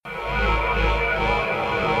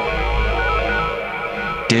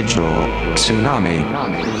Digital Tsunami.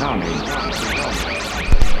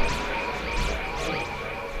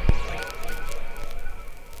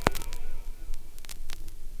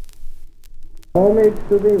 Homage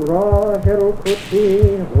to the Ra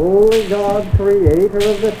Herukuti, Holy God, Creator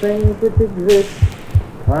of the things which exist,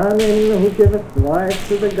 Kwannon, who giveth life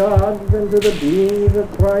to the gods and to the beings of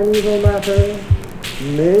primeval matter,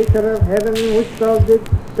 Maker of heaven, which thou didst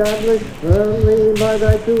establish firmly by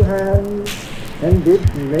thy two hands, and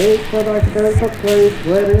didst make for thyself a place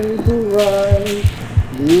wherein to rise.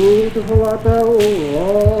 Beautiful art thou,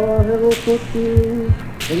 O Ra Herukuti,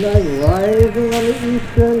 in thy rising on the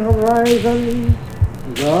eastern horizon.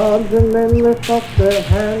 Gods and men lift up their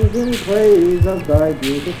hands in praise of thy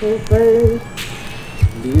beautiful face.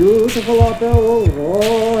 Beautiful art thou, O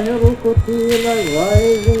Ra Herukuti, in thy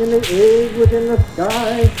rising in the age within the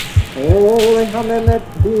sky. All the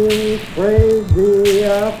Hamemet beings praise thee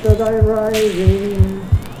after thy rising.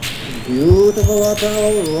 Beautiful art thou,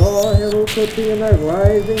 O Ra Herukuti, in thy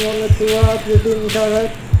rising on the Tuat within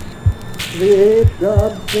Karet. The eight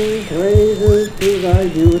gods sing praises to thy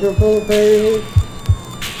beautiful face.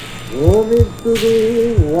 Homage to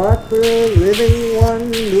thee, water, living one,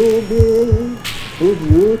 new being, whose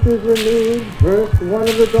youth is renewed, first one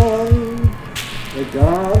of the dawn. The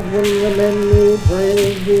gods and the men we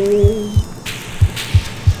praise thee.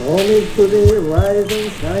 Homage to thee,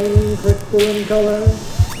 rising, shining, crystal in color,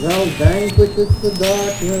 thou vanquishest the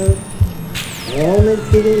darkness. Homage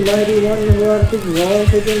to the mighty one who art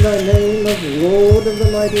exalted in thy name of Lord of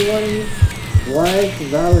the mighty ones, twice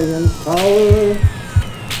valiant power.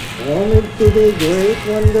 Homage to the great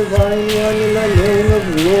one, divine one, in thy name of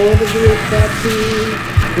Lord of the Asati,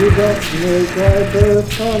 who doth make thy birth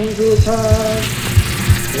come to pass.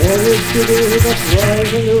 Homage to thee who doth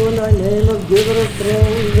rise anew in thy name of giver of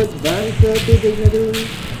thrones, advancer to dignity.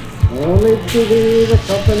 Homage to thee, the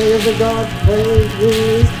company of the gods praise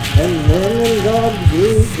thee, and men and gods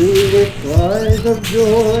greet thee with cries of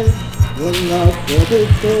joy, when thou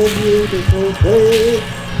settest so beautiful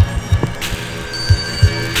face.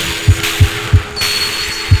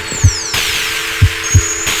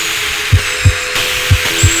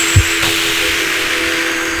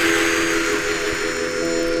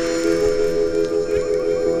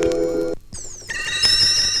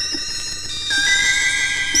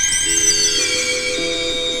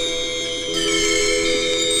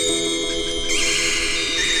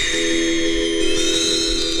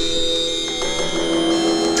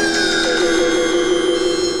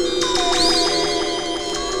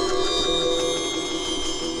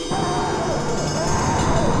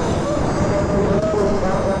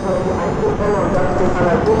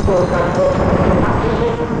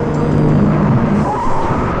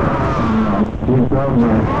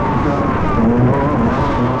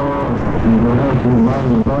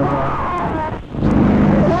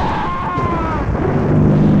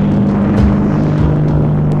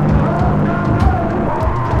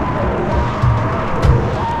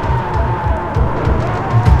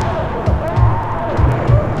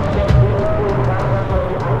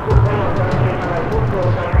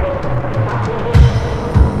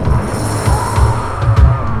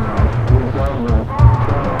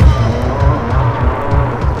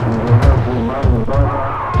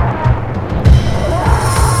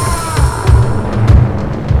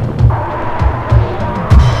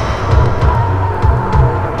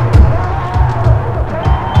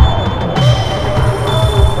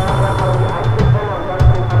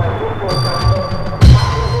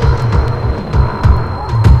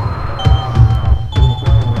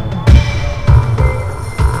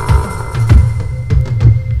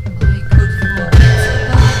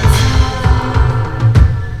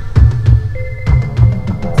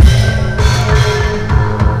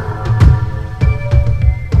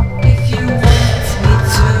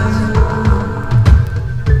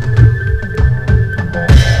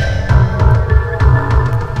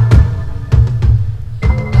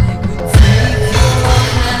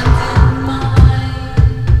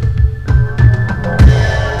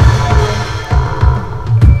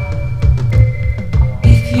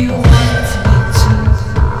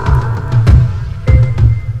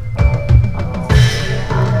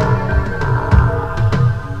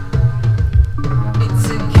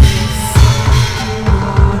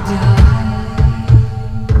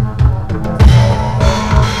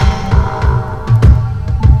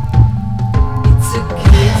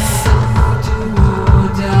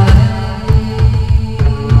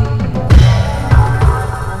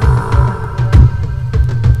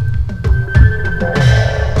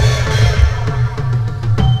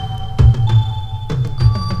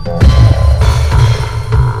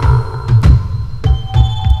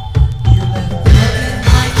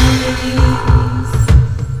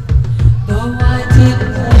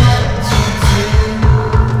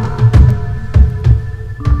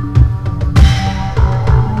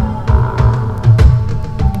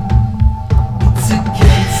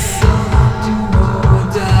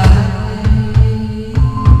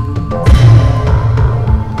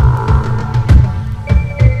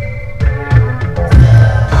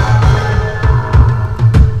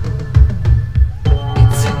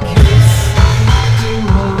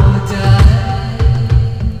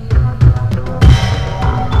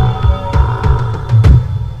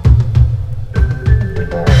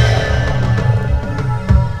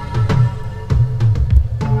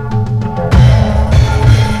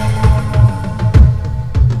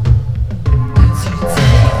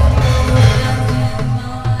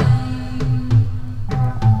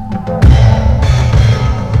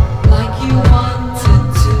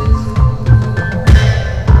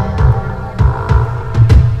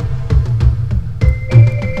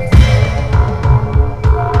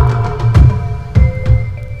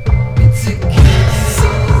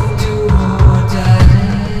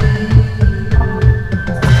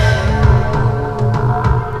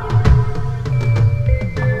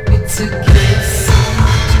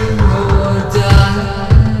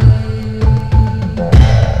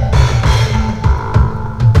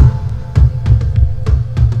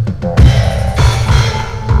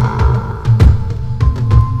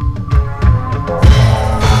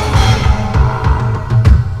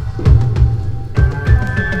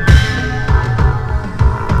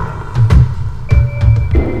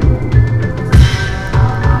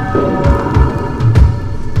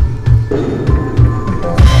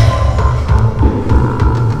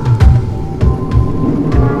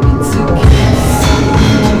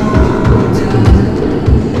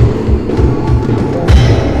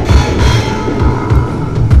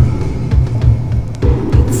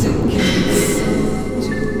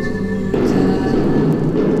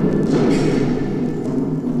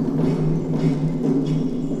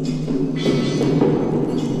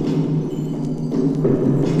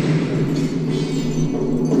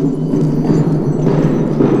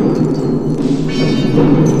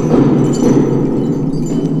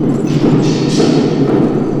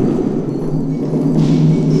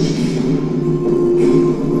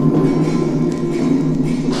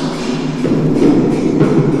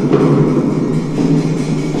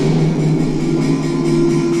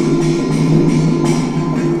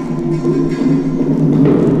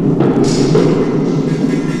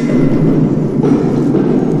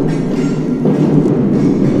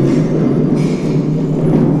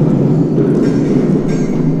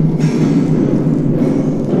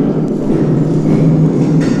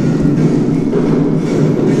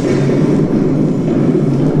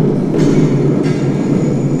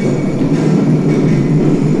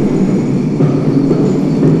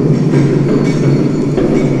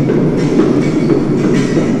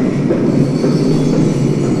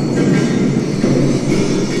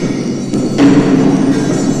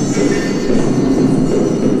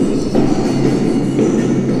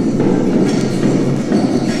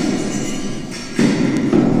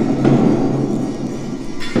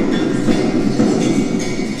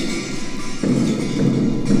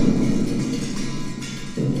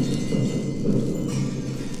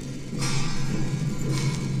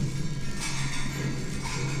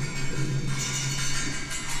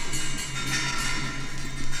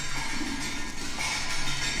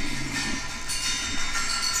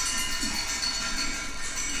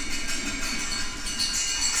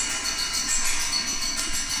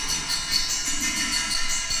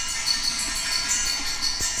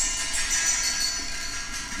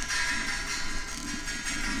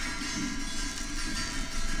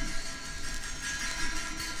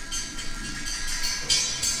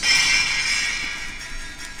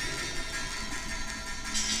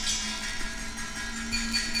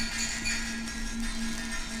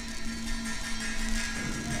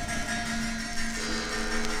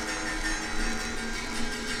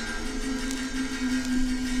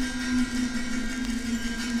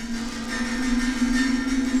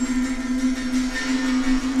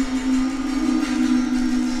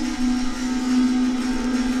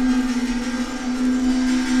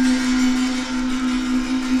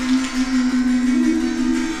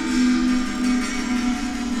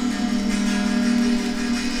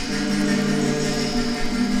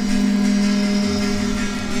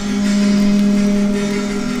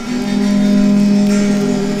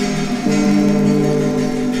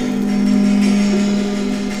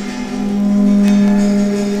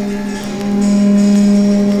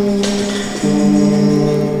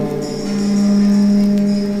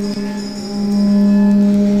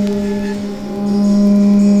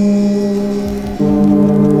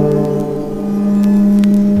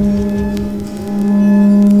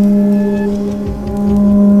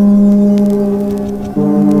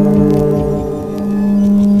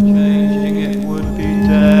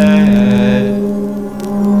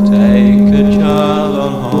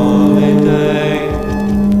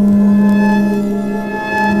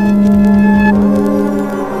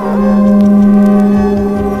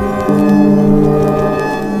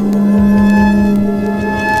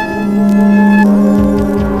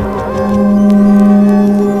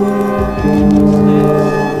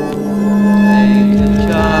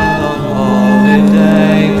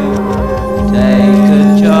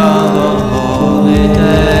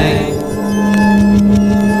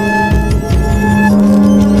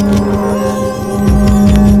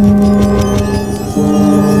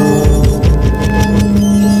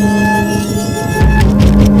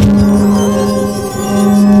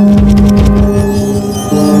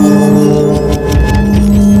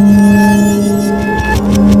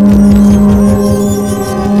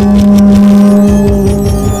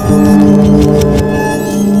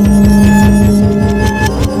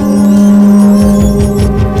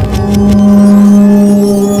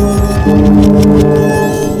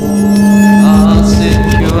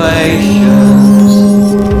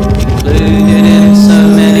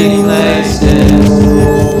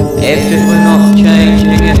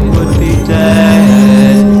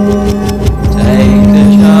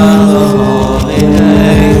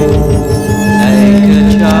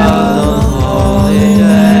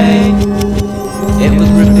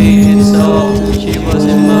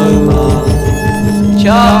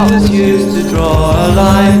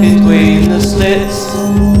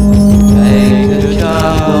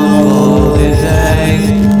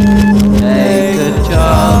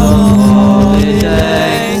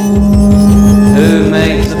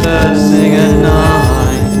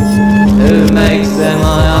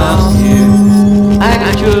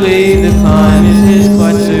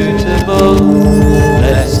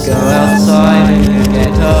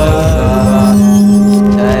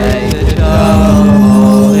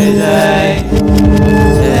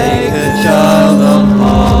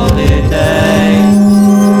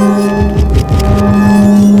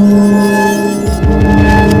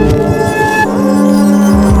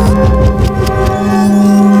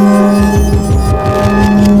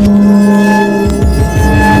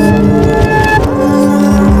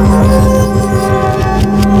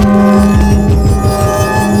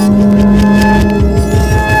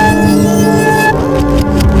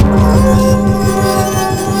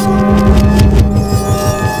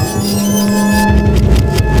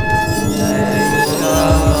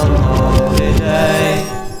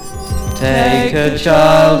 Take a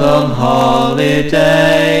child on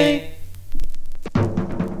holiday.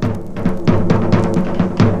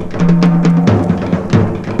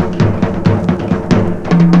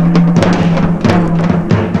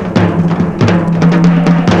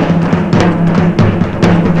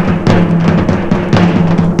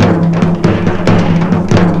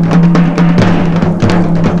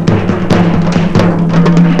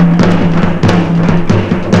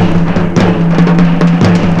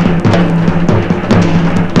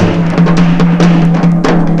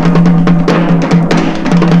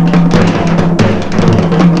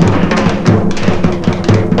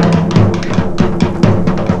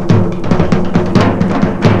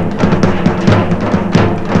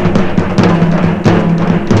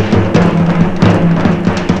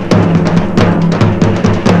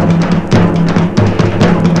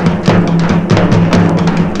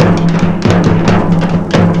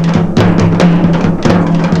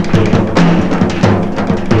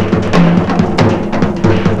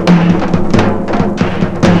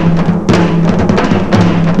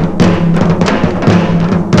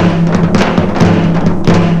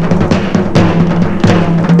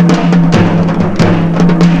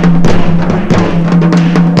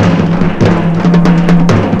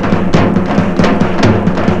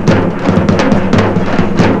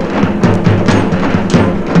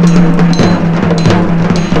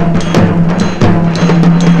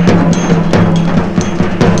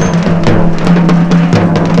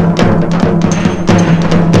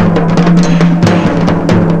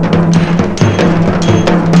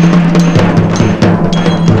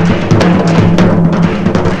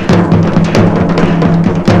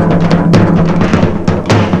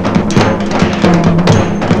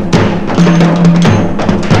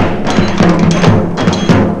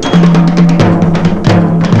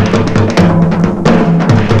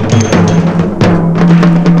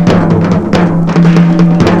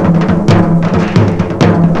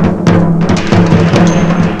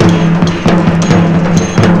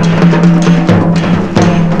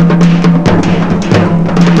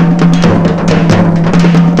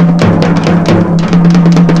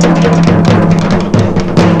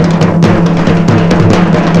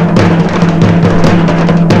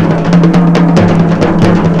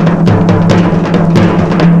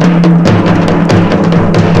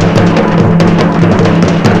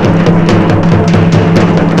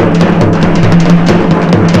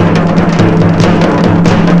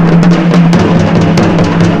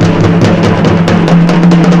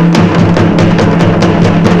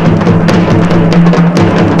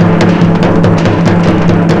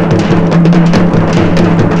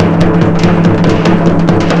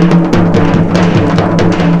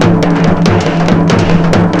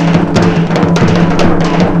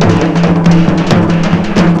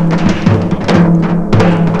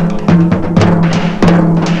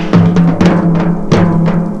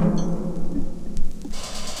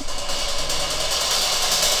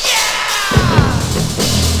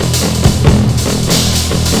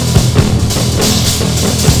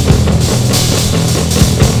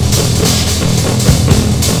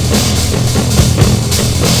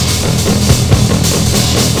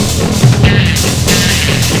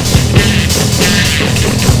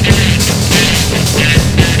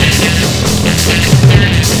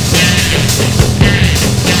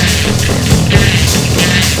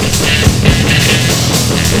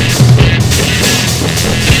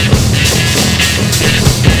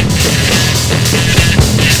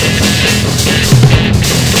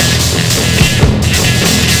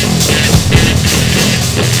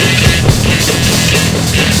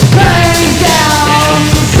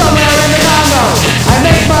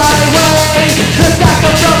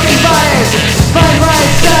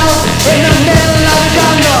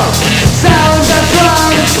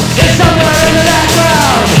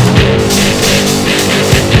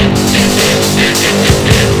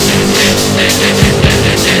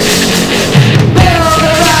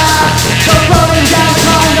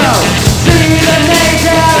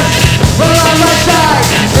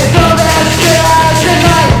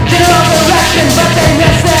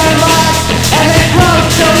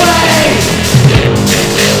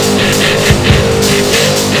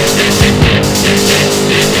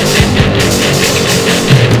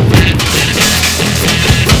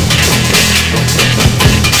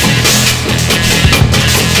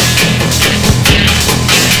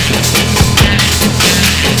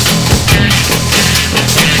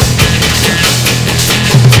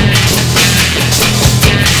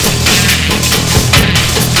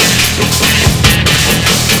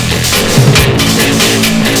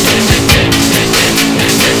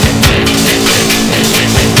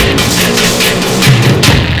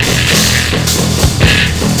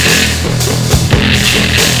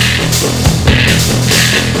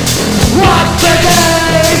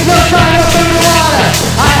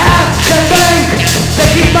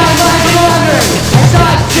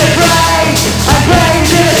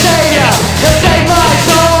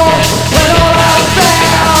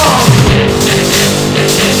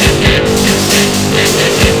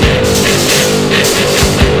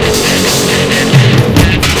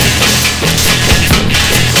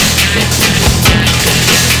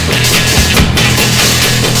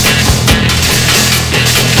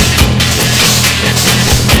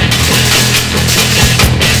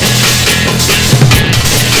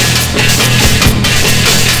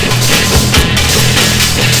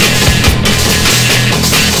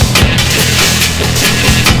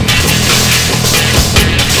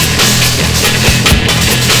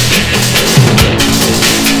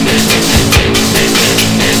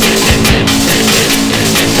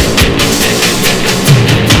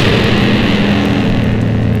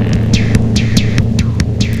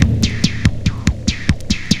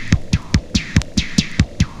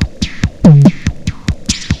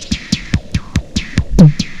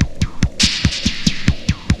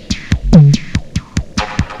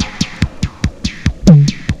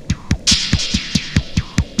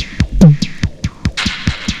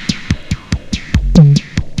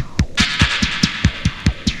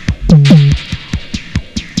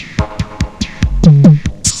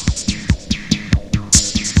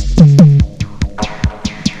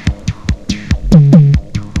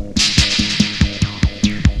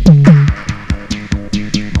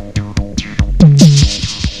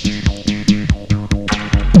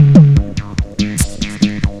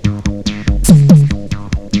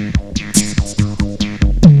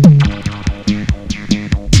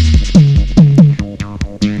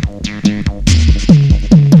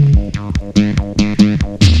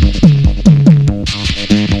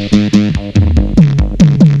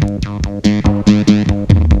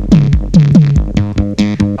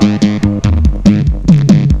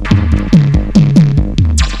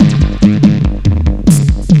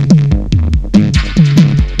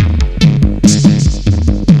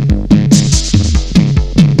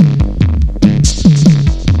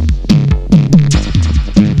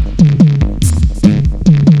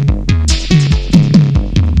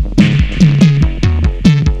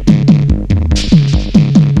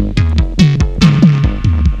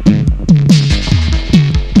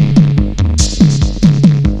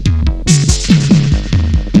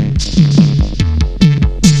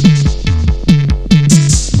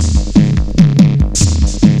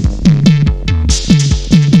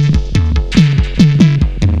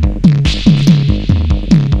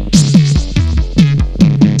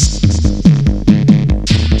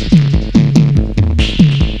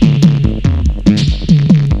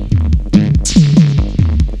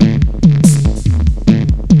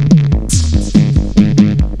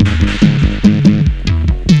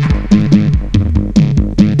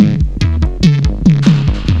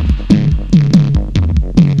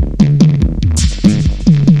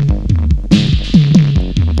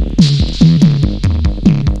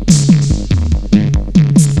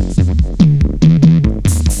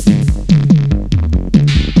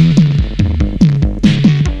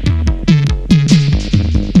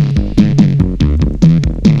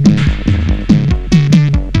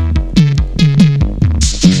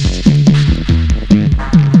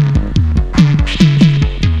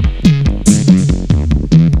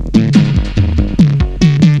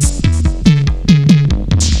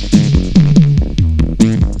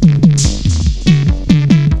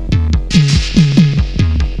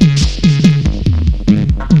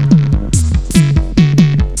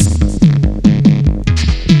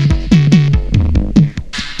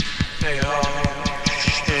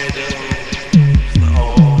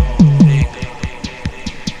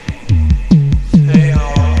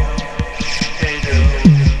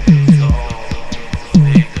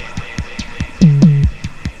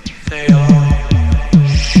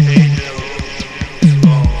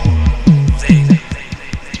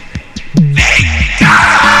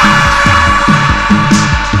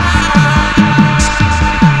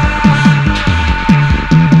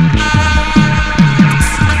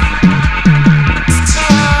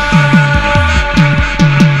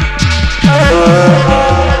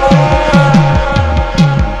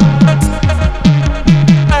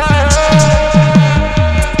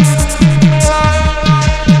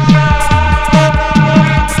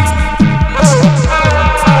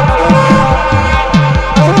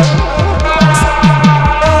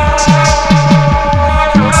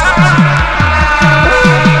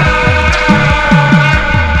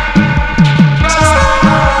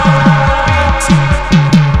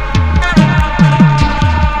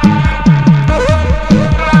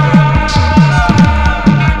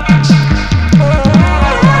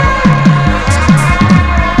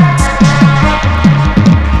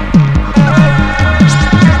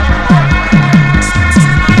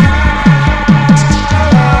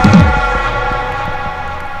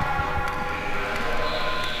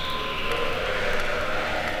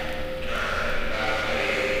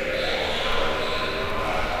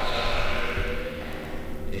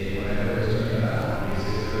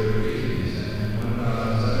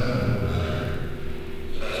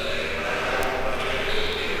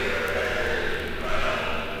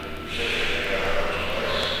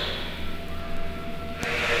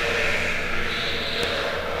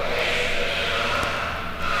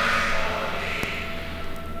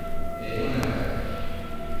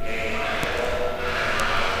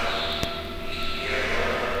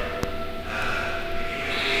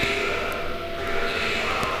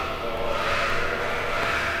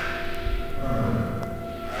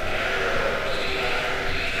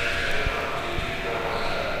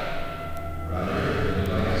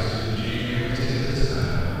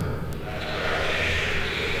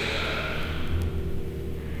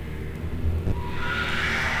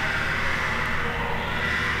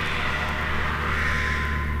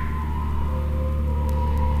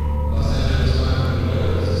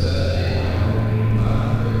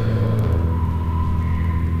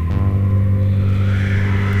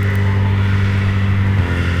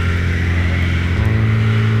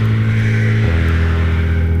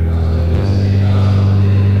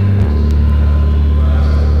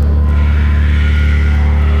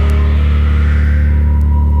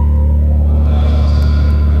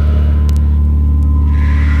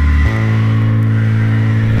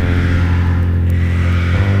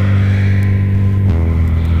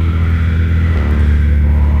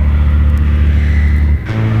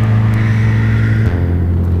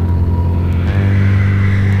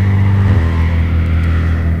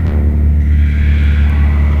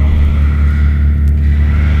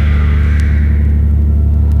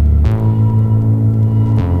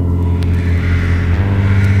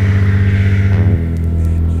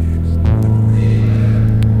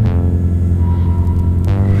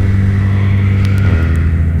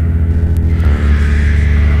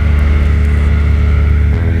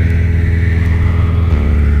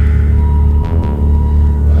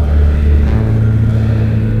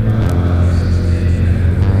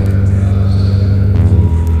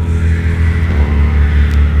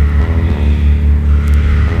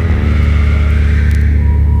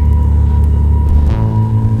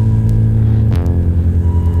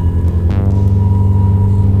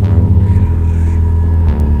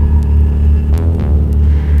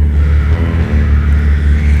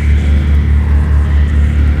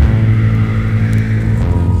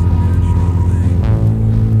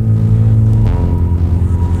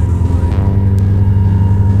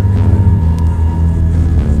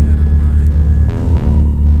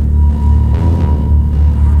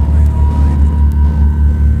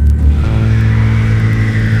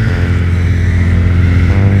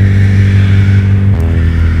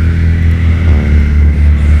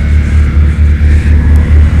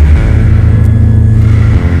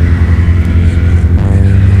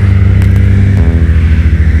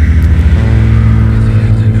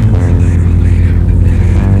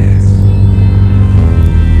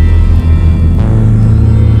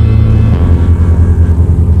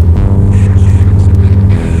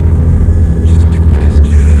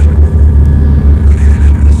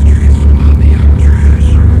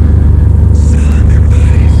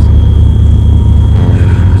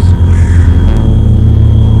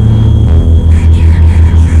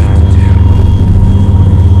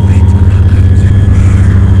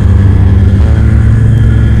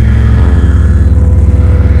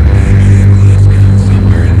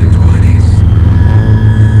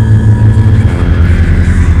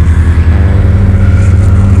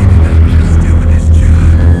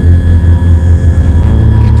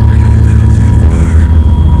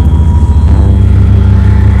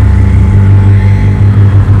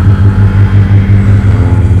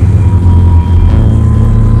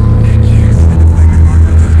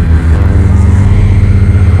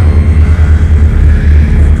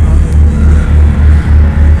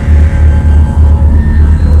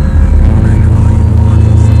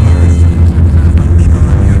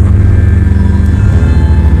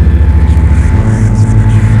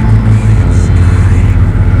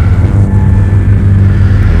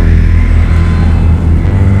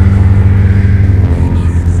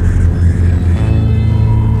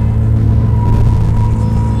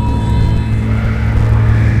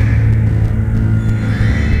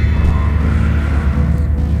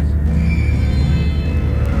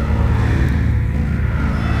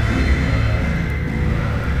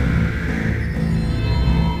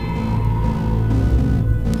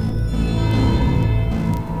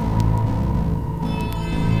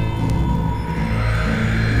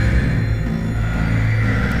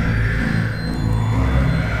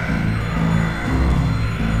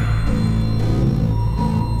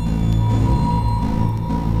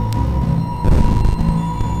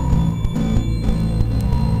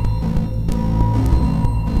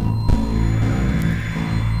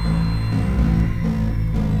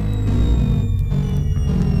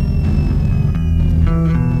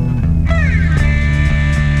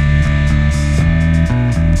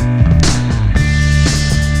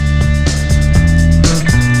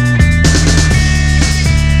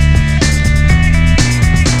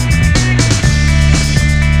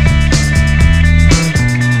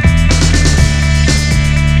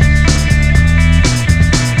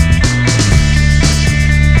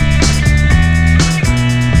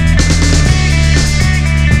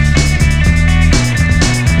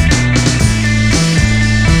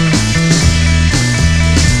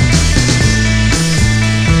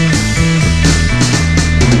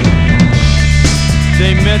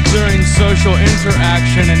 met during social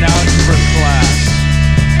interaction in algebra class.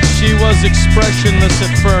 She was expressionless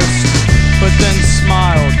at first, but then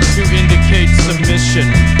smiled to indicate submission.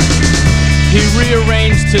 He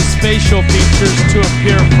rearranged his facial features to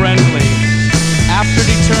appear friendly. After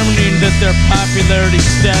determining that their popularity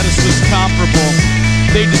status was comparable,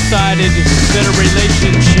 they decided that a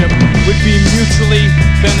relationship would be mutually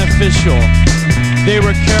beneficial. They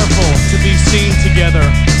were careful to be seen together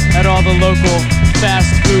at all the local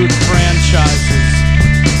fast food franchises.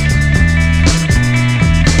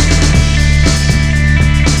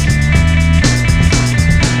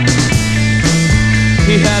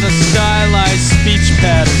 He had a stylized speech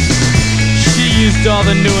pattern. She used all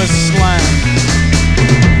the newest slang.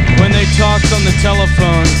 When they talked on the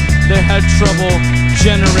telephone, they had trouble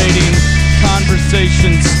generating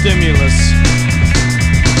conversation stimulus.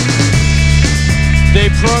 They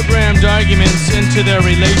programmed arguments into their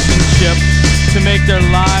relationship to make their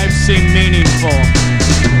lives seem meaningful.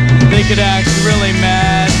 They could act really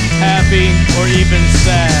mad, happy, or even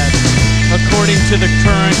sad, according to the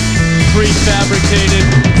current prefabricated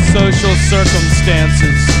social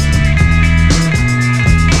circumstances.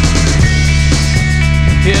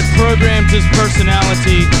 He had programmed his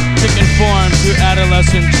personality to conform to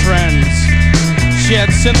adolescent trends. She had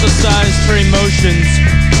synthesized her emotions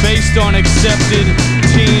based on accepted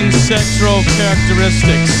teen sexual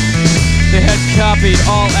characteristics. They had copied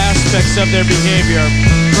all aspects of their behavior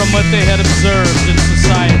from what they had observed in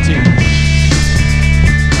society.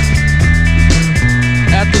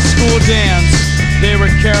 At the school dance, they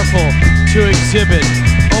were careful to exhibit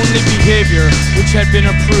only behavior which had been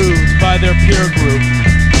approved by their peer group.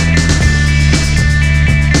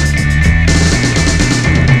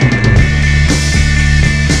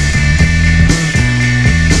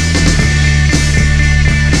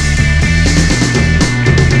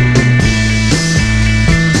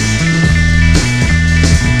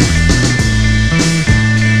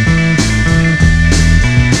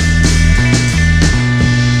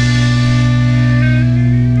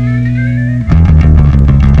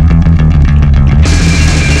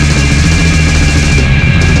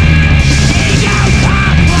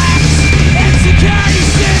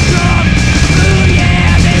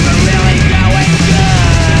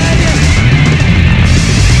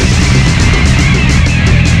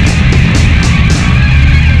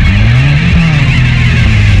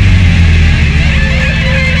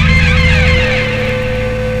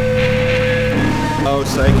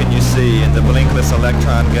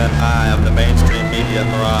 Electron gun eye of the mainstream media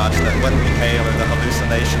mirage that what we hail are the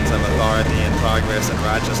hallucinations of authority and progress and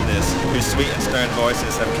righteousness, whose sweet and stern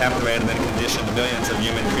voices have captivated and conditioned millions of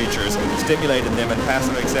human creatures, stimulated them in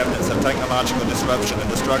passive acceptance of technological disruption and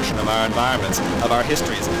destruction of our environments, of our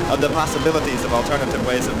histories, of the possibilities of alternative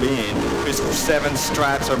ways of being, whose 7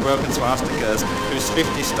 stripes are broken swastikas, whose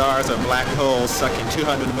 50 stars are black holes sucking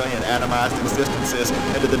 200 million atomized existences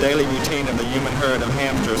into the daily routine of the human herd of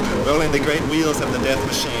hamsters, rolling the great wheels of the death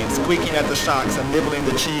machine, squeaking at the shocks and nibbling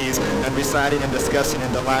the cheese, and reciting and discussing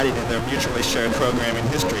and delighting in their mutually shared programming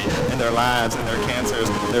history, in their lives, in their cancers,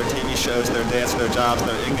 their TV shows, their deaths, their jobs,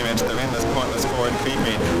 their ignorance, their endless pointless forward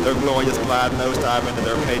creeping, their glorious glide nosedive into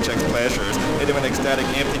their paycheck's pleasures, into an ecstatic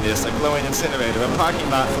emptiness, a glowing incinerator, a parking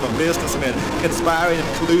lot full of businessmen conspiring and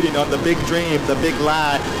colluding on the big dream, the big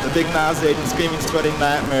lie, the big nauseating, screaming, sweating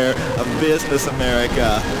nightmare of business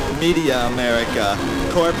America, media America,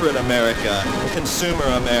 corporate America, consumer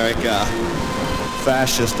America,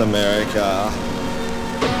 fascist America.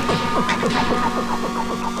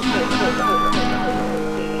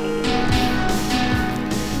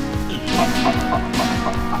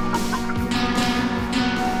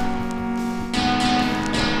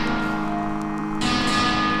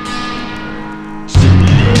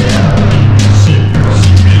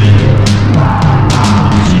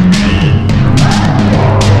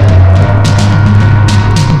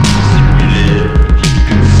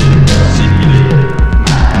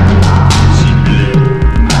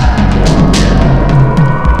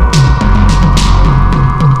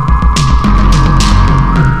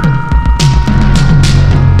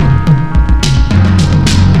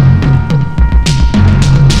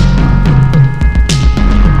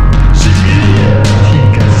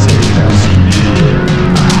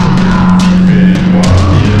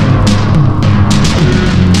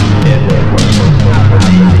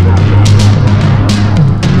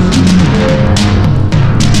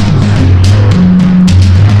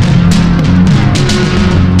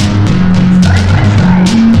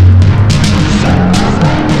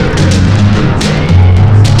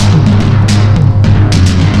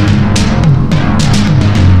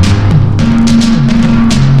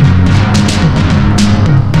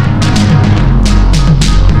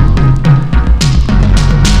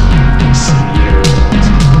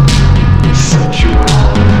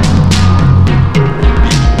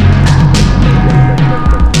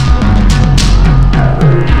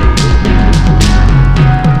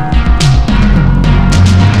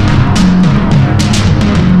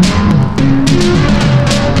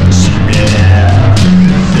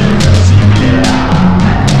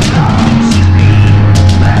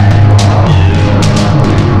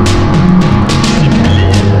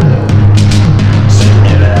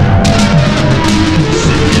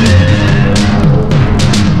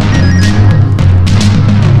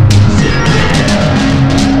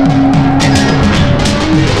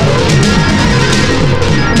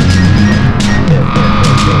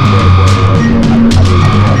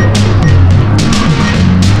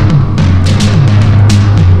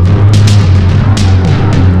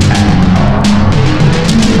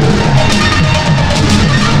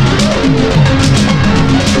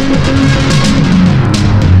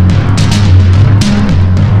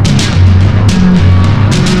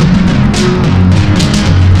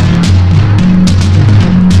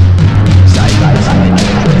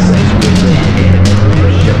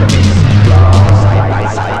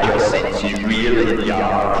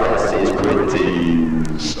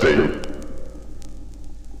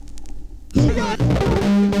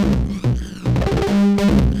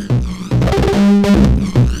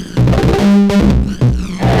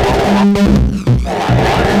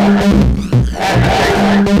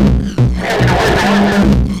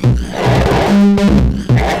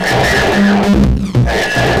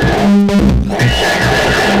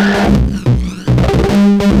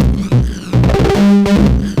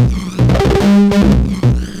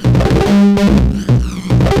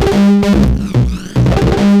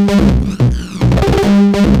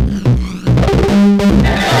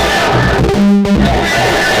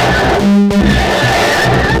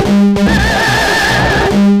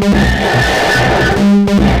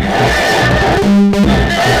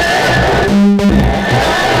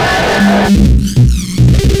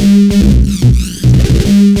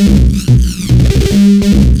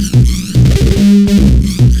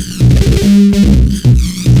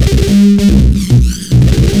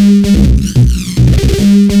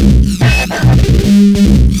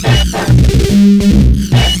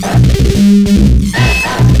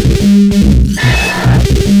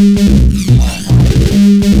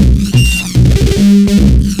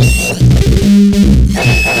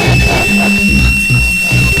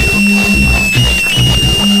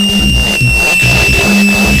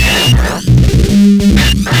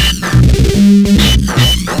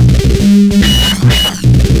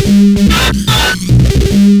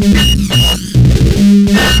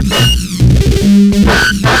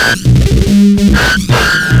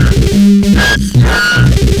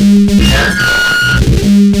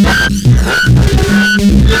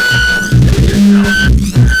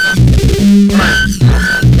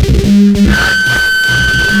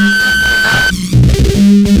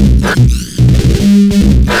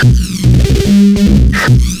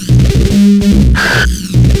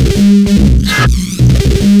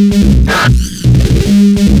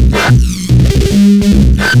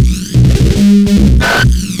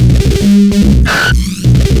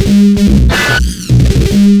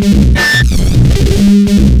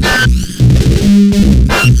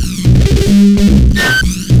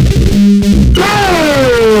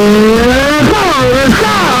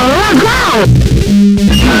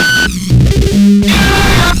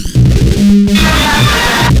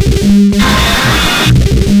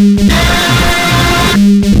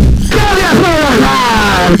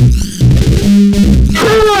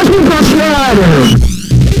 Yeah.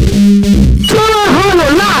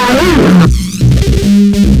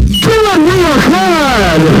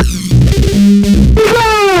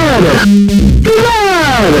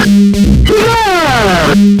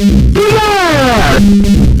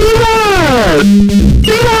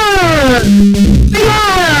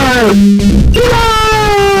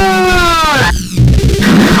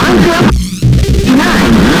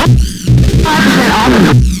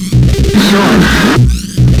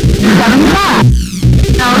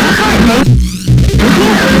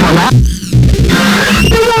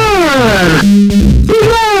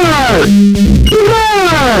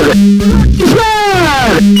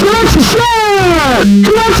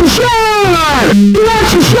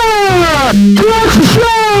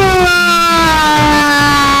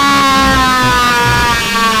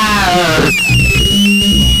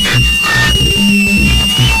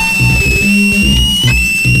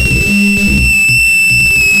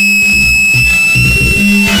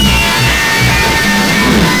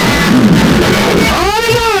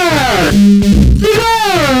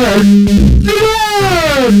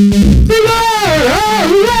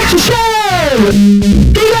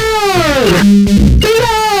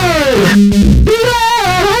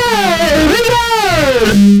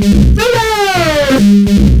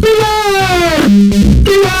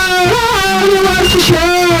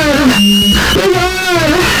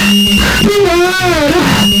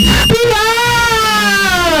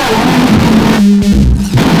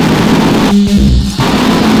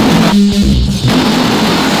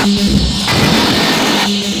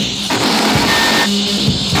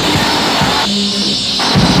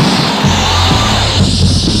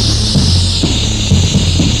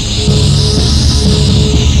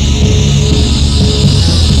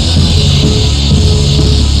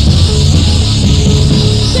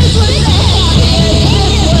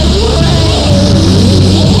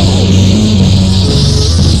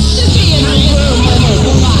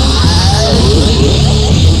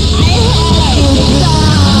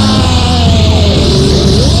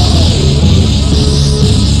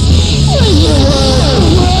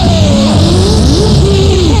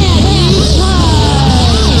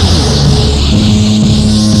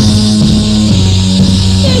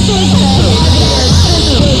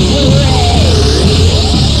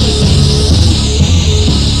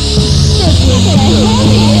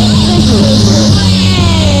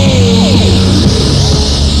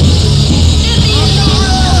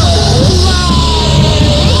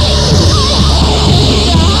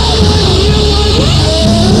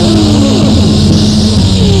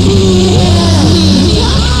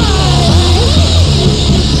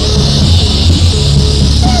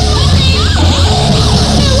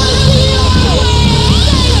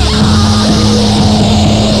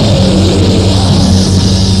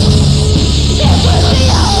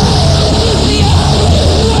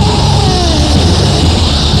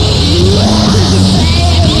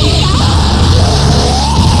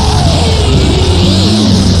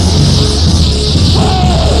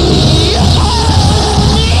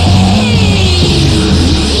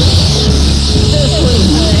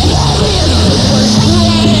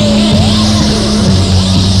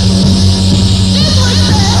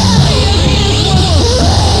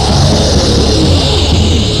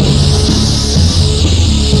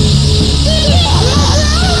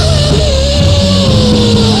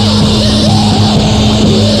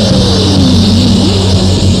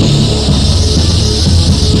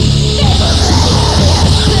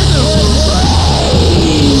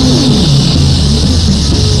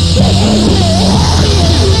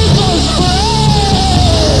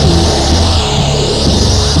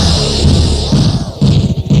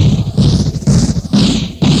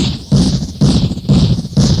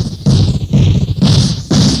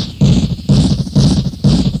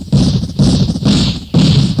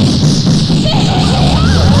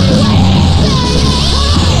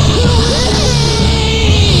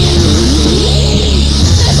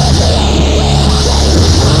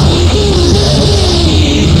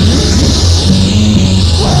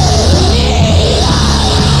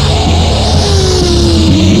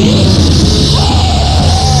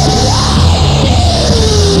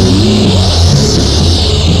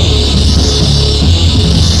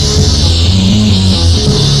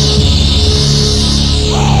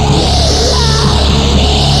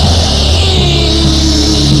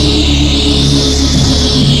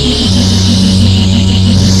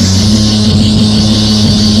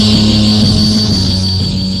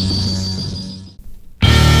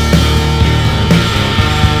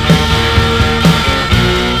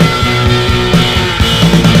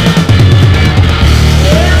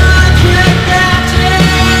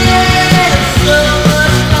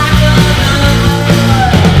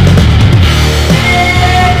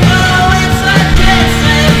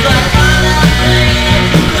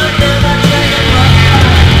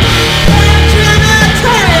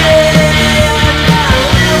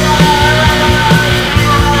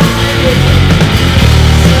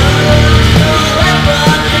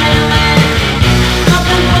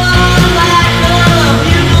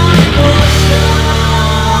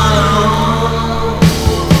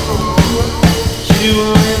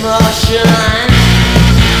 pure emotion.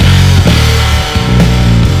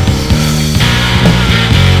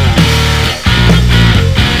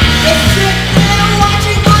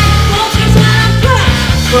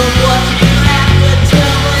 From what you have to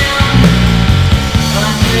tell them, I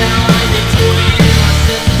feel in between my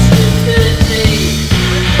sense of stupidity.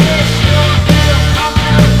 But this sure feel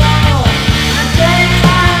comfortable. I take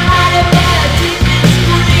my mind and my deep and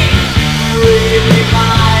scream. Really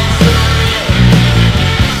mind surreal.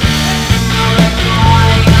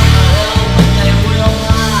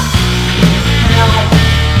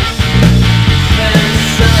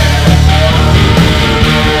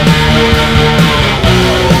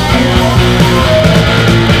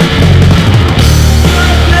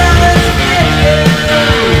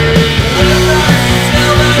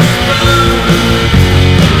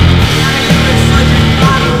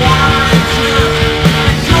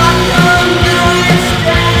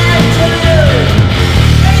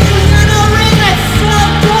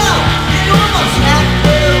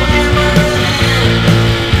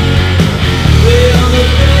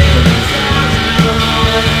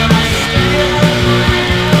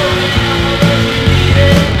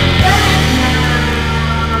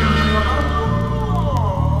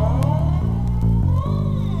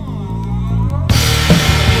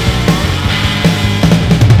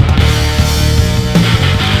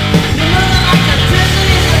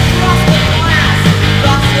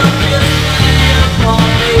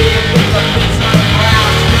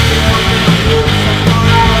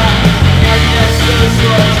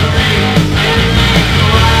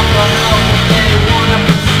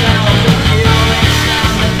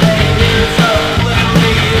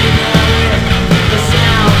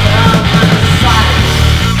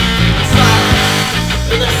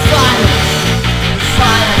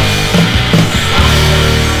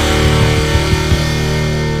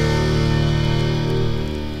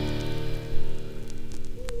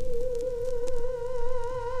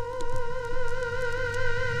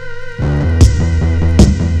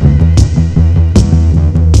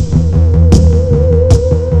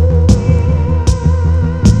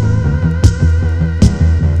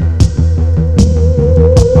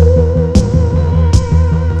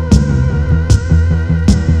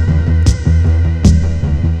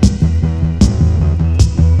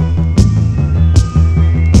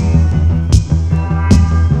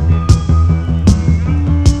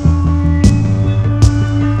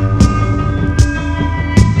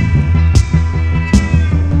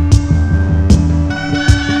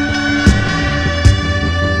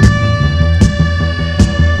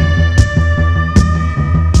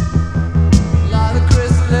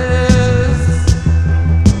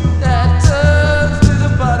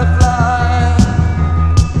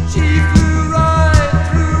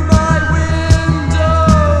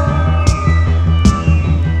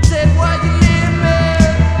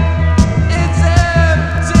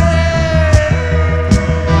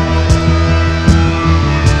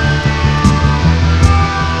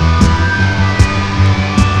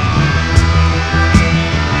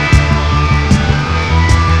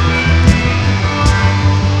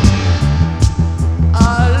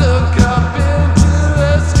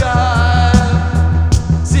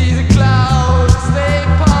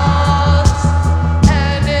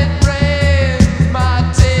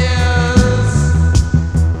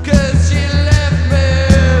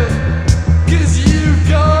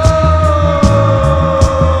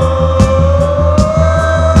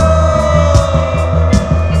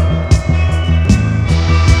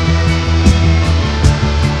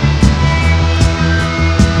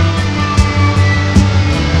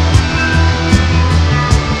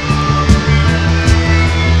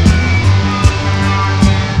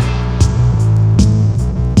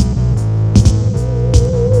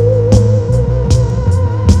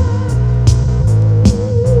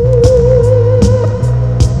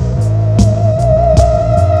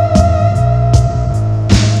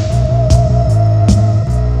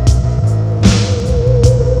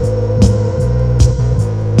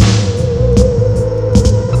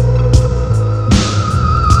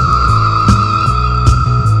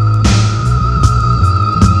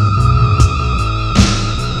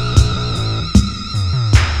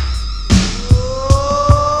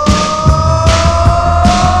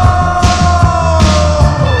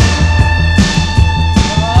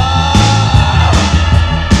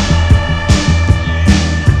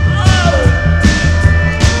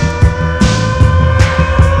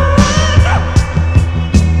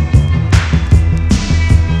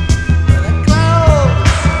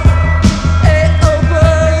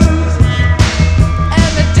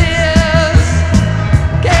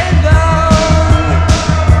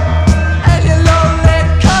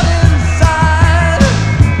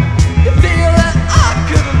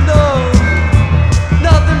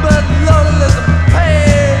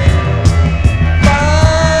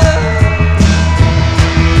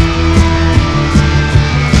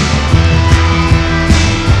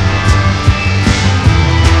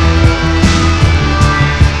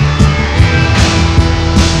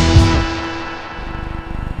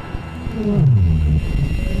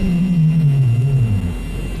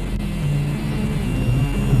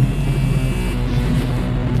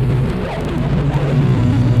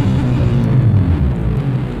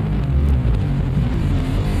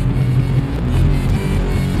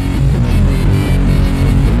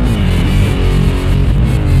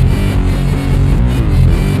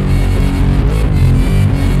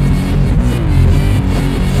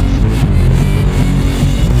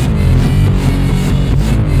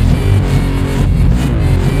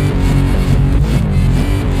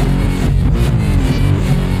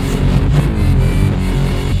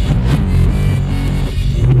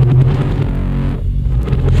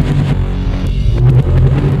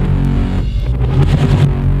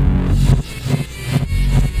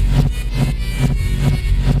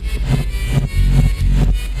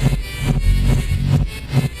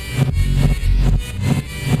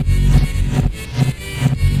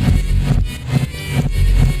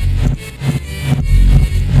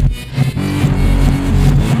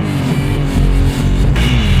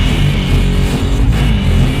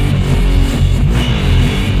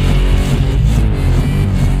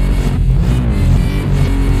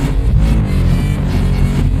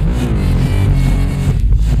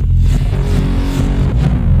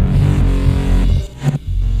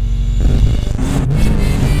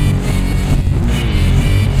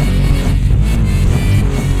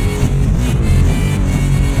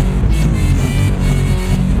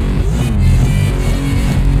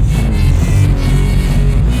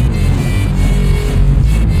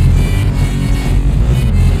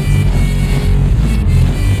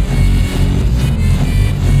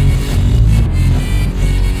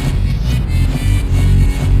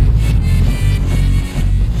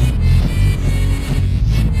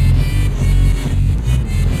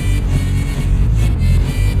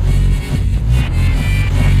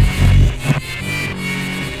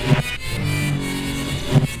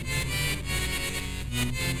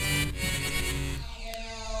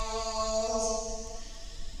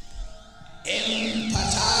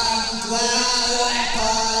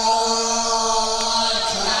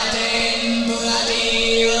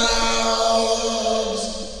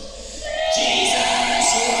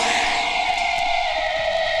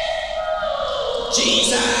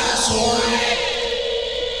 Jesus wept.